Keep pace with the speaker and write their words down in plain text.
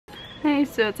Hey,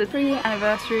 so it's the 3-year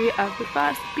anniversary of the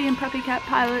first being Puppycat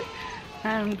pilot,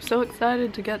 and I'm so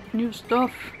excited to get new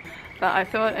stuff, but I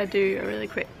thought I'd do a really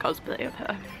quick cosplay of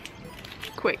her.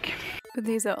 Quick. But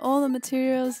these are all the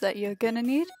materials that you're gonna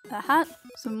need: a hat,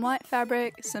 some white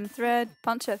fabric, some thread,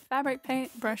 bunch of fabric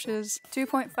paint, brushes,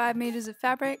 2.5 meters of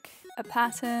fabric, a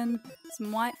pattern,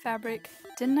 some white fabric,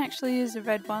 didn't actually use a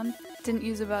red one, didn't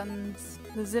use the buttons,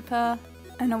 the zipper,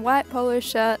 and a white polo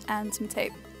shirt and some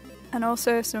tape. And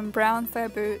also some brown fur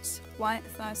boots, white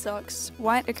thigh socks,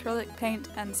 white acrylic paint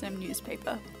and some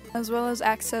newspaper, as well as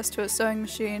access to a sewing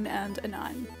machine and an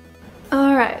iron.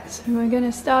 Alright, so we're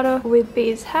gonna start off with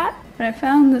Bee's hat. And I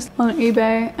found this on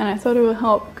eBay and I thought it would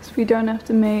help because we don't have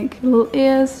to make little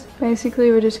ears. Basically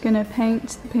we're just gonna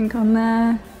paint the pink on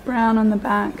there, brown on the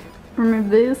back, remove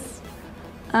this,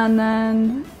 and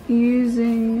then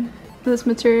using this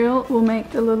material we'll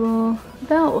make the little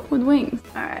bell with wings.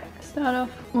 Alright. Start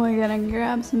off, we're gonna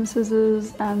grab some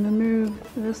scissors and remove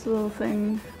this little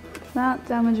thing without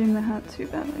damaging the hat too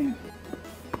badly.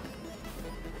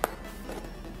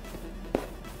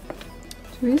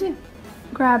 Too easy.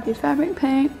 Grab your fabric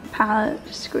paint, palette,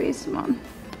 just squeeze some on.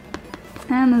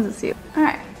 And there's a seal.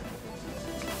 Alright.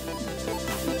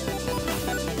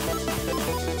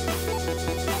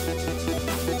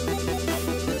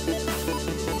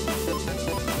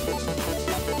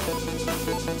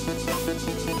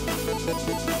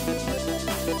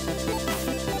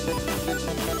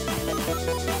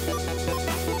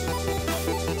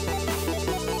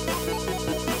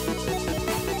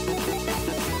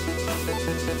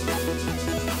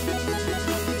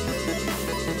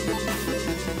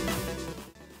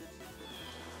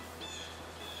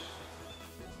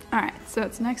 Alright, so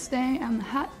it's next day and the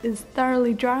hat is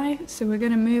thoroughly dry, so we're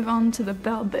going to move on to the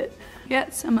bell bit.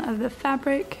 Get some of the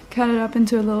fabric, cut it up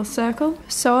into a little circle,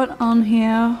 sew it on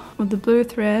here with the blue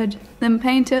thread, then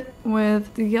paint it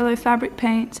with the yellow fabric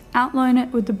paint, outline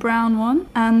it with the brown one,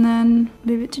 and then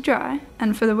leave it to dry.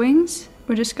 And for the wings,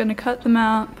 we're just going to cut them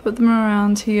out, put them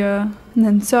around here, and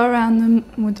then sew around them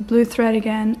with the blue thread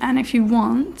again. And if you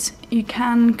want, you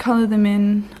can colour them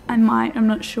in. I might, I'm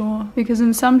not sure. Because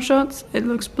in some shots it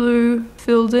looks blue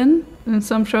filled in, and in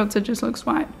some shots it just looks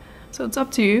white. So it's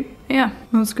up to you. Yeah,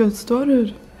 let's get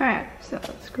started. Alright, so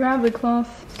let's grab the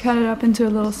cloth, cut it up into a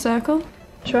little circle.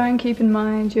 Try and keep in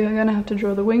mind you're going to have to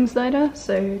draw the wings later,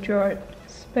 so draw it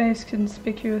space,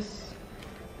 conspicuous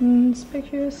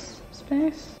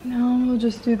space. Now we'll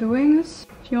just do the wings.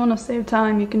 If you want to save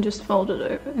time, you can just fold it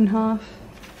over in half.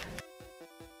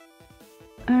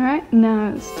 Alright,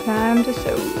 now it's time to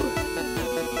sew.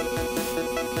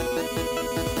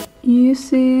 You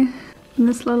see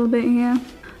this little bit here?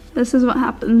 This is what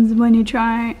happens when you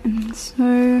try and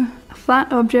sew a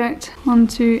flat object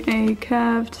onto a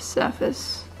curved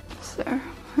surface. So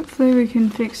hopefully we can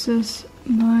fix this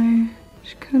by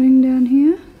just cutting down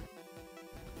here.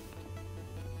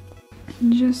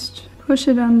 And just push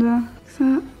it under, like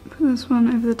that. Put this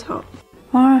one over the top.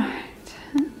 Alright,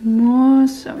 more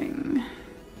sewing.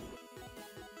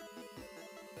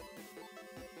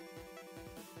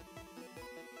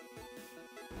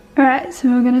 Alright, so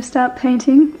we're going to start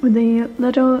painting with the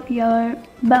little yellow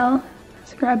bell.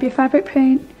 So grab your fabric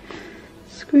paint,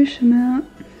 squish them out,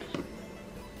 and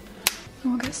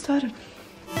we'll get started.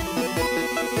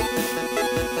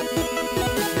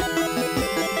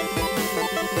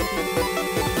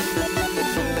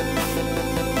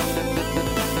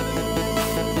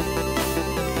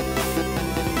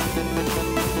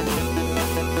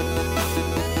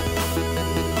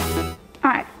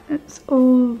 Alright, it's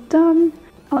all done.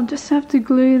 I'll just have to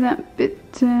glue that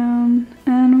bit down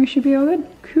and we should be all good.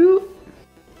 Cool.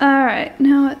 Alright,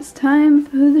 now it's time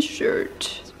for the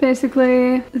shirt. So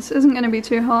basically, this isn't going to be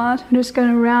too hard. I'm just going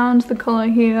to round the collar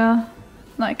here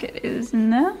like it is in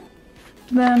there.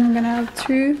 Then I'm going to have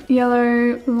 2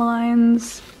 yellow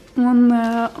lines, one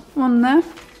there, one there.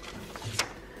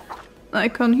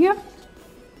 Like on here.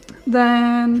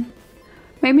 Then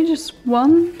maybe just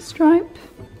 1 stripe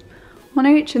on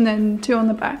each and then 2 on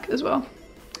the back as well.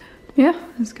 Yeah,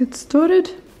 let's get started.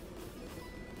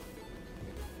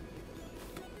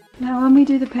 Now when we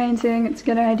do the painting, it's a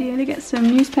good idea to get some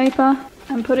newspaper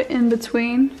and put it in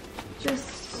between, just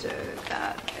so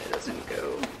that it doesn't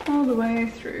go all the way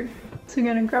through. So I'm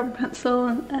gonna grab a pencil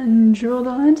and draw the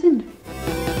lines in.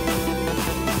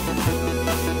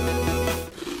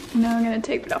 Now I'm gonna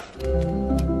tape it off.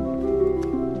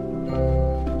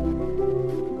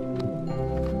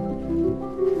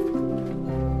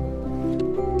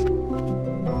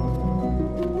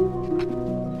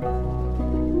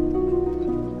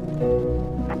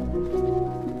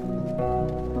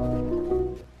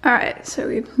 Alright, so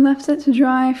we've left it to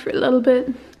dry for a little bit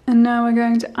and now we're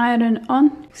going to iron it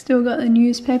on. Still got the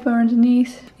newspaper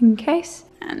underneath in case.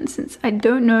 And since I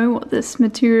don't know what this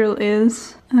material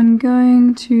is, I'm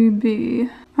going to be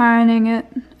ironing it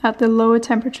at the lower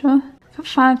temperature for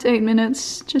 5 to 8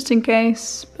 minutes just in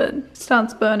case, but if it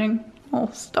starts burning,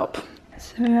 I'll stop.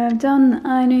 So I've done the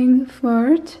ironing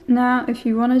for it. Now if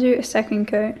you want to do a second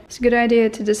coat, it's a good idea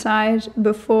to decide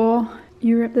before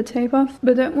you rip the tape off,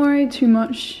 but don't worry too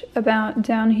much about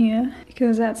down here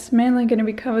because that's mainly going to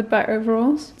be covered by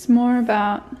overalls. It's more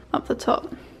about up the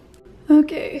top.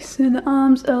 Okay, so the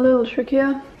arms are a little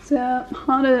trickier. It's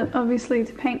harder obviously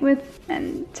to paint with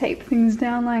and tape things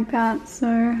down like that,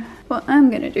 so what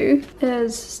I'm gonna do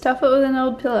is stuff it with an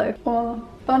old pillow or a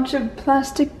bunch of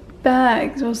plastic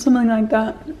bags or something like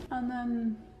that, and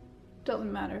then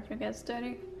doesn't matter if it gets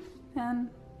dirty, and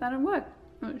that'll work.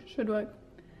 Or it should work.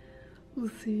 We'll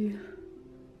see.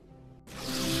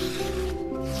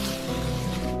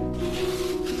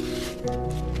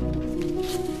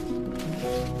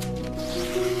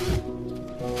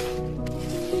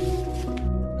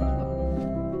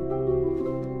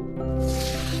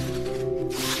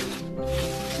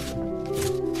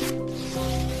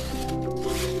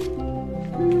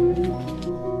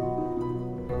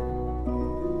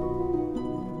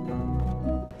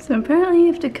 So apparently you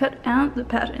have to cut out the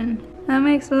pattern. That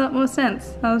makes a lot more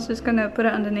sense. I was just gonna put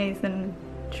it underneath and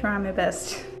try my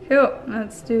best. Cool,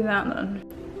 let's do that then.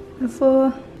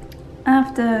 Before,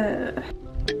 after,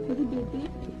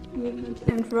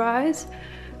 and rise,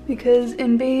 because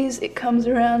in B's it comes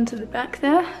around to the back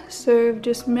there. So I've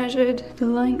just measured the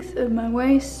length of my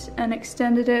waist and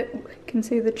extended it. You can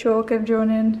see the chalk I've drawn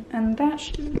in, and that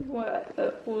should work,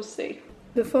 but we'll see.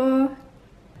 Before,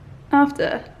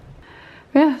 after.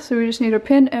 Yeah, so we just need to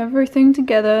pin everything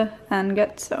together and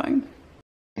get sewing.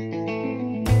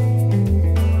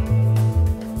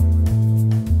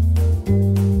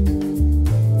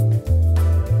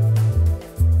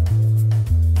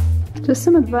 Just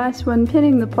some advice when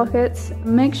pinning the pockets,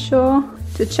 make sure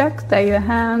to check that your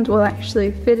hand will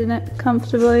actually fit in it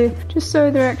comfortably, just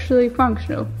so they're actually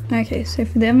functional. Okay, so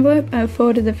for the envelope, I've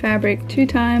folded the fabric 2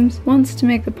 times, once to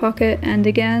make the pocket and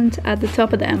again to add the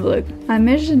top of the envelope. I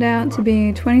measured it out to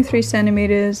be 23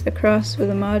 centimeters across with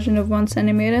a margin of 1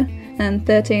 centimeter and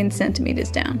 13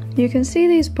 centimeters down. You can see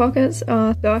these pockets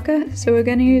are darker, so we're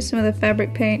going to use some of the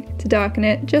fabric paint to darken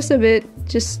it just a bit.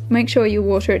 Just make sure you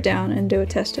water it down and do a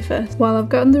tester first. While I've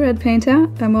gotten the red paint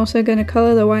out, I'm also going to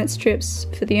colour the white strips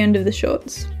for the end of the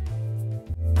shorts.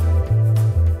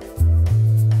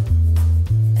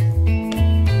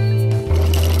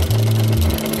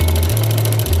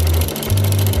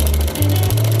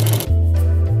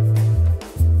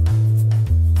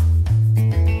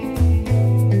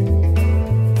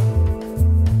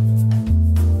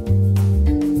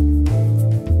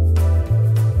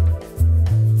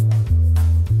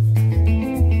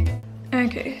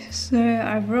 So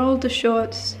I've rolled the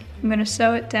shorts, I'm going to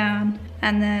sew it down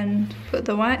and then put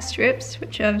the white strips,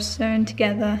 which I've sewn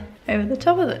together, over the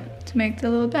top of it to make the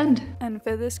little bend. And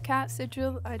for this cat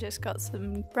sigil, I just got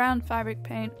some brown fabric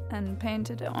paint and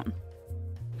painted it on.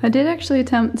 I did actually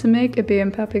attempt to make a Bee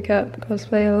and Puppycat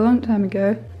cosplay a long time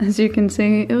ago. As you can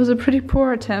see, it was a pretty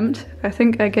poor attempt. I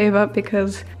think I gave up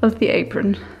because of the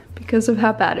apron, because of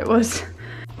how bad it was.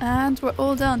 And we're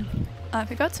all done. I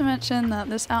forgot to mention that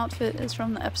this outfit is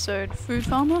from the episode Food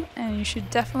Farmer, and you should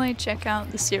definitely check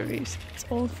out the series. It's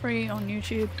all free on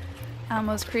YouTube and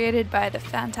was created by the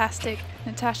fantastic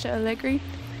Natasha Allegri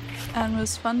and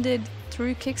was funded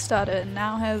through Kickstarter and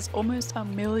now has almost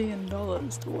 $1 million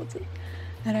towards it.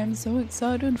 And I'm so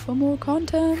excited for more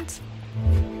content!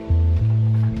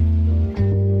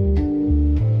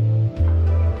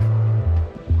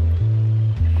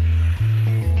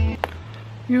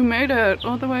 You made it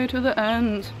all the way to the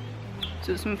end.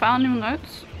 So some final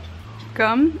notes.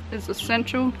 Gum is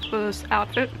essential for this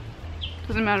outfit.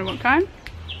 Doesn't matter what kind.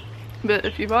 But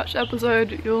if you watch the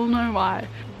episode, you'll know why.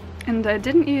 And I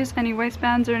didn't use any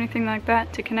waistbands or anything like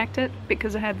that to connect it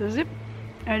because I had the zip.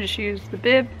 I just used the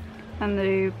bib and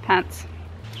the pants.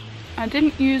 I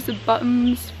didn't use the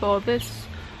buttons for this.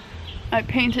 I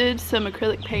painted some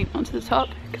acrylic paint onto the top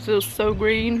because it was so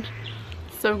green.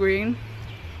 So green.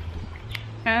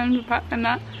 And apart from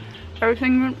that,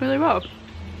 everything went really well.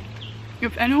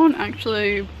 If anyone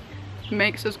actually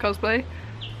makes this cosplay,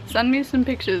 send me some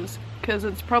pictures because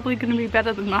it's probably going to be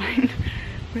better than mine.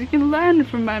 We can learn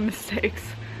from my mistakes.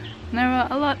 And there are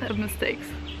a lot of mistakes.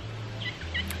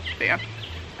 But yeah,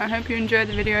 I hope you enjoyed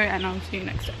the video and I'll see you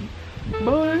next time.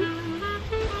 Bye!